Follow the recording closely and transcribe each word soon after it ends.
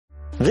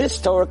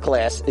This Torah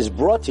class is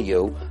brought to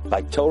you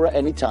by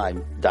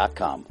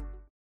TorahAnytime.com.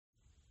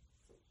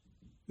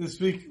 This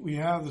week we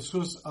have the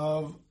source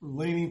of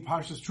relating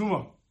Parshas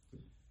Truma.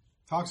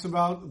 Talks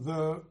about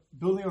the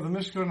building of the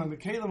Mishkan and the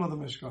Kalim of the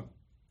Mishkan.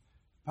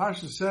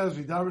 Parsha says,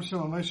 "V'daber Shem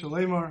al Moshe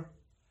Lemar,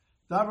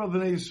 Dabra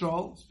b'nei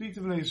Yisrael, speak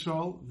to b'nei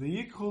Yisrael,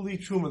 v'yikhu li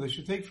Truma, they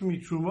should take from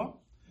me Truma,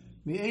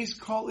 mi'eis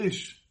kol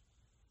ish,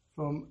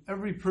 from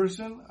every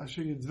person,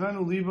 asher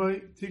yidvenu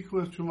libay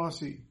tikhu es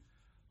Trumasi,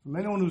 from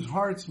anyone whose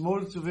hearts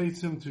motivates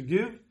him to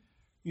give,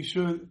 he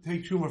should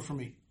take Truma from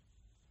me."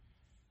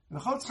 And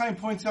the Chofetz Chaim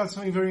points out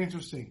something very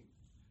interesting.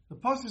 The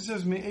pasuk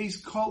says,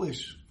 "Me'eis kol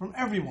ish," from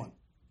everyone.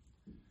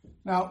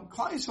 Now,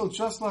 Klal Yisrael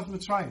just left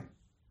Mitzrayim.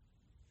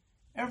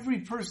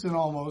 Every person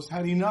almost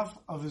had enough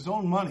of his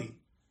own money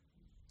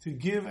to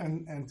give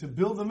and to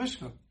build the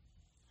Mishkan.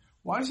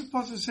 Why does the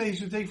pasuk say he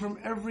should take from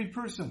every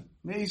person?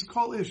 Me'eis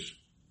kol ish.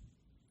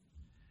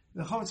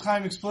 The Chofetz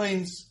Chaim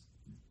explains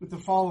with the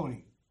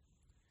following,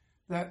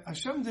 that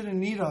Hashem didn't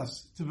need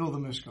us to build the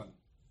Mishkan.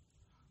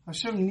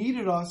 Hashem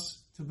needed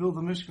us to build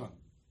the Mishkan.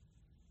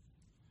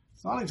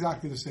 It's not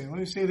exactly the same. Let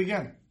me say it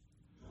again.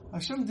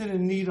 Hashem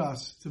didn't need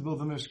us to build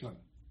the Mishkan.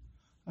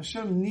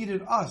 Hashem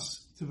needed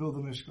us to build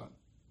the Mishkan.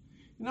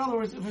 In other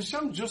words, if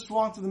Hashem just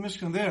wanted the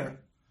Mishkan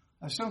there,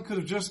 Hashem could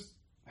have just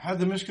had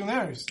the Mishkan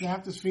there. He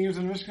snapped his fingers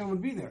and the Mishkan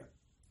would be there.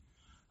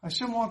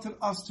 Hashem wanted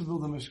us to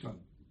build the Mishkan.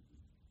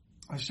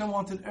 Hashem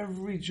wanted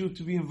every Jew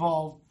to be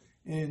involved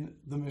in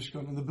the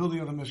Mishkan, in the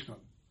building of the Mishkan.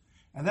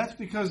 And that's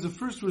because the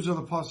first words of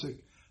the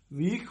pasuk,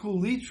 "V'yikhu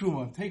li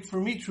Truma," take for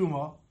me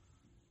Truma,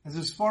 as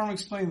the Sfarim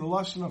explained, the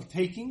lashon of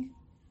taking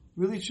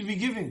really should be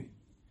giving.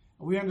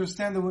 And we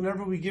understand that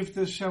whenever we give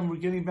to Hashem, we're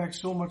getting back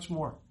so much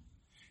more.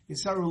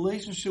 It's our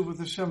relationship with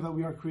Hashem that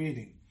we are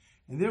creating.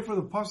 And therefore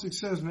the pasuk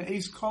says,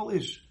 "Me'eis kol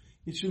ish,"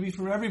 it should be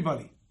from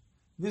everybody.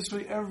 This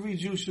way every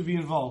Jew should be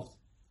involved.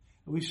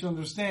 And we should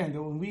understand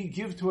that when we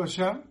give to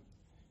Hashem,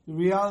 the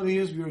reality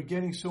is we are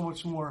getting so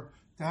much more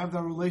to have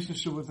that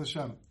relationship with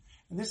Hashem.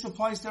 And this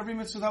applies to every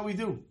mitzvah that we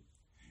do.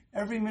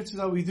 Every mitzvah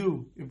that we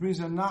do, it brings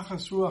a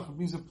nachas ruach, it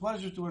brings a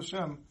pleasure to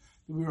Hashem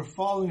that we are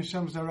following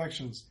Hashem's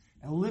directions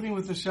and living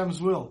with Hashem's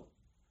will,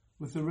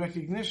 with the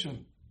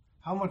recognition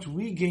how much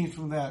we gain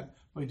from that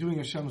by doing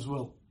Hashem's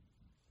will.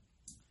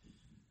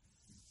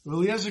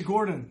 Eliezer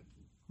Gordon,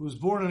 who was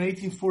born in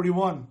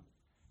 1841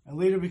 and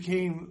later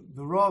became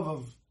the Rav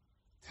of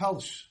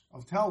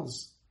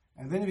Telz,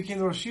 and then he became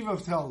the Rosh Yeshiva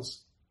of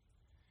Telz.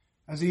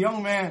 As a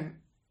young man,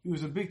 he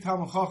was a big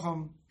Talmid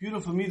Chacham,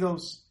 beautiful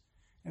midos,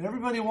 and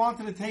everybody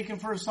wanted to take him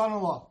for a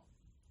son-in-law.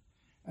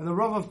 And the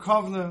Rav of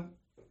Kovna,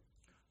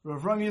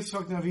 Rav Ram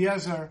Yitzchak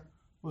Naviezer,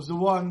 was the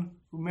one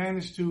who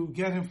managed to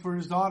get him for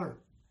his daughter.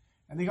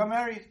 And they got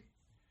married.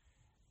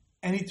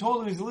 And he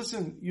told him, he said,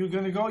 "Listen, you're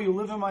going to go, you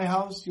live in my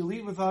house, you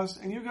live with us,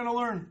 and you're going to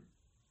learn.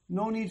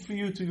 No need for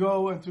you to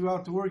go and to go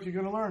out to work, you're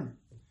going to learn."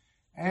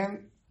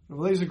 And Rav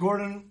Eliezer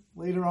Gordon,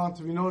 later on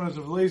to be known as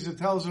Rav Eliezer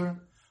Telzer,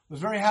 was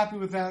very happy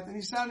with that, and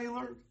he sat and he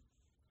learned.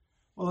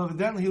 Well,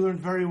 evidently he learned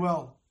very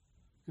well,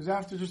 because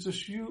after just a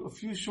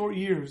few short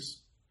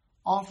years,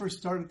 offers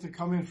started to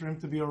come in for him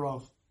to be a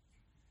Rav.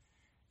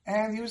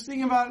 And he was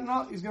thinking about it,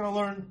 no, he's going to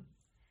learn.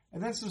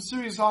 And then some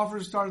serious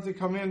offers started to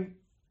come in.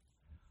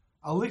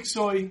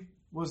 Aliksoy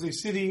was a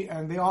city,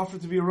 and they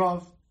offered to be a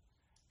Rav.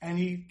 And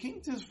he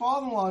came to his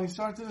father-in-law, and he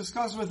started to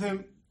discuss with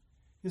him.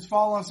 His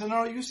father-in-law said,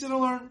 "No, you sit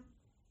and learn."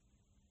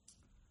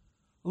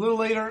 A little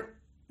later,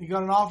 he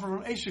got an offer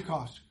from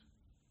Eshikosh.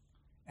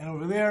 And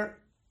over there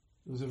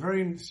was a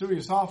very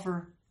serious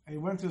offer. And he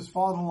went to his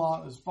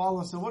father-in-law. His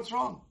father-in-law said, "What's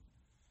wrong?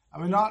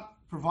 I'm not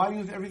providing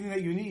you with everything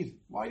that you need.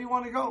 Why do you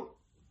want to go?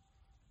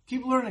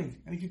 Keep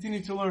learning." And he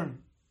continued to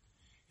learn.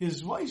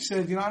 His wife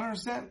said, "I don't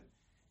understand.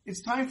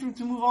 It's time for him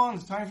to move on.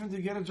 It's time for him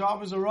to get a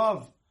job as a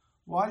Rav.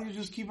 Why do you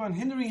just keep on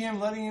hindering him,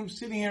 letting him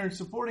sitting here and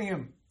supporting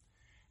him?"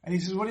 And he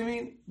says, "What do you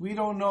mean? We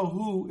don't know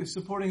who is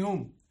supporting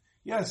whom.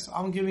 Yes,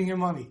 I'm giving him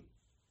money.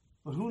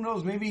 But who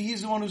knows? Maybe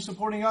he's the one who's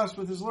supporting us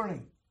with his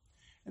learning."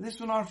 And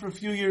this went on for a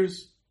few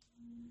years.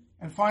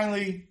 And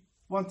finally,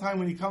 one time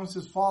when he comes to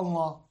his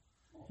father-in-law,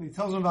 he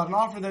tells him about an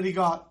offer that he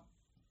got.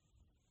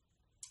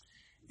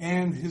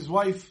 And his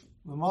wife,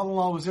 the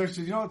mother-in-law, was there.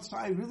 She said,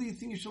 "I really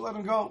think you should let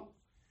him go."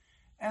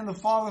 And the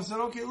father said,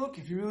 "Okay, look,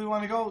 if you really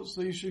want to go,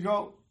 so you should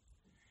go."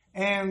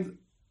 And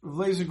Rav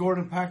Eliezer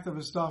Gordon packed up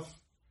his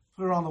stuff,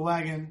 put it on the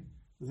wagon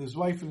with his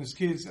wife and his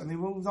kids, and they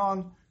moved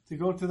on to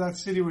go to that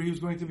city where he was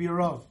going to be a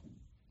Rav.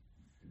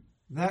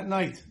 That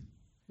night,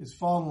 his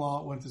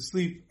father-in-law went to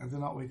sleep and did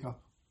not wake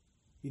up.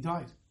 He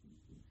died.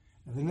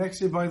 And the next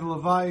day by the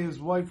Levai, his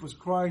wife was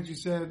crying. She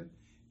said,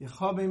 "I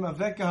killed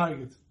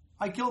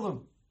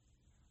him.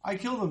 I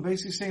killed him,"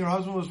 basically saying her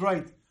husband was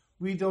right.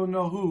 We don't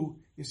know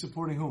who is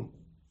supporting whom.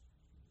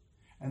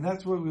 And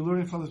that's what we're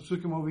learning from the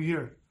psukim over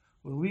here.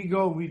 When we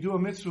go, we do a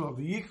mitzvah of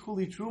the Yikhu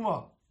li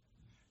Truma,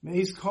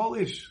 Me'eis kol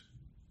ish.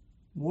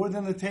 More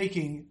than the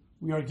taking,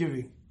 we are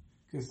giving.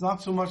 Because it's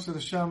not so much that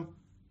Hashem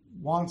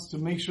wants to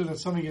make sure that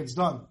something gets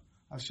done.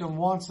 Hashem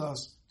wants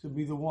us to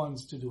be the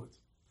ones to do it.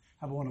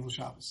 Have a wonderful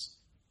Shabbos.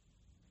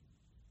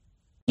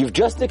 You've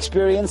just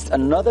experienced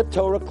another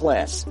Torah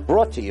class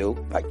brought to you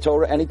by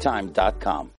TorahAnytime.com.